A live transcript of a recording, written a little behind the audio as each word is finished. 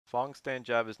Fong's stand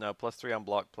jab is now +3 on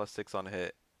block, +6 on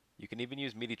hit. You can even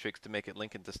use meaty tricks to make it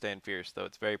link into stand fierce, though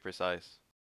it's very precise.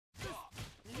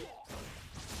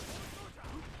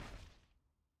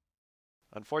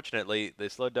 Unfortunately, they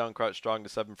slowed down crouch strong to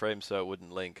 7 frames so it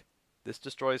wouldn't link. This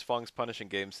destroys Fong's punishing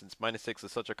game since -6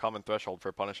 is such a common threshold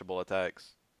for punishable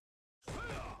attacks.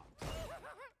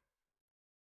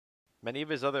 Many of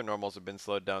his other normals have been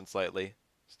slowed down slightly.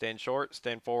 Stand short,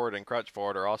 stand forward, and crouch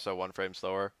forward are also 1 frame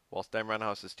slower, while stand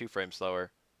roundhouse is 2 frames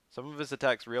slower. Some of his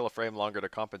attacks reel a frame longer to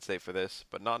compensate for this,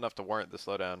 but not enough to warrant the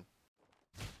slowdown.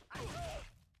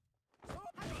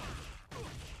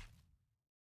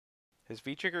 His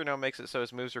V-trigger now makes it so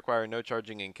his moves require no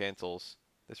charging and cancels.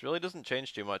 This really doesn't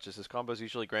change too much as his combos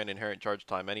usually grant inherent charge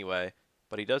time anyway,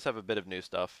 but he does have a bit of new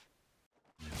stuff.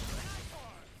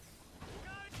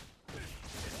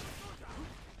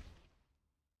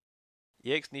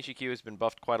 EX Nishikyu has been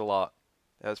buffed quite a lot.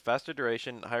 It has faster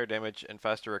duration, higher damage, and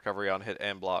faster recovery on hit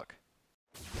and block.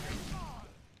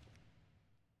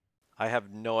 I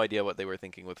have no idea what they were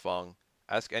thinking with Fong.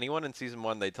 Ask anyone in Season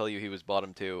 1, they tell you he was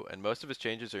bottom 2, and most of his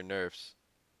changes are nerfs.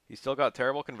 He's still got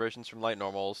terrible conversions from light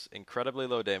normals, incredibly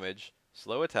low damage,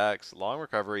 slow attacks, long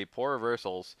recovery, poor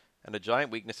reversals, and a giant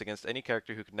weakness against any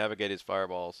character who can navigate his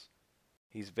fireballs.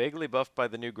 He's vaguely buffed by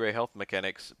the new gray health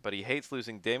mechanics, but he hates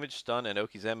losing damage, stun, and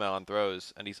Okizeme on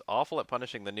throws, and he's awful at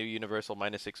punishing the new universal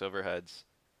 -6 overheads.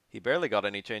 He barely got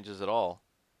any changes at all.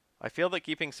 I feel that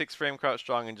keeping 6 frame crouch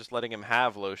strong and just letting him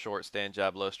have low short, stand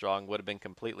jab, low strong would have been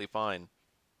completely fine.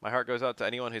 My heart goes out to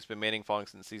anyone who's been maining Fong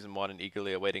since Season 1 and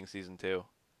eagerly awaiting Season 2.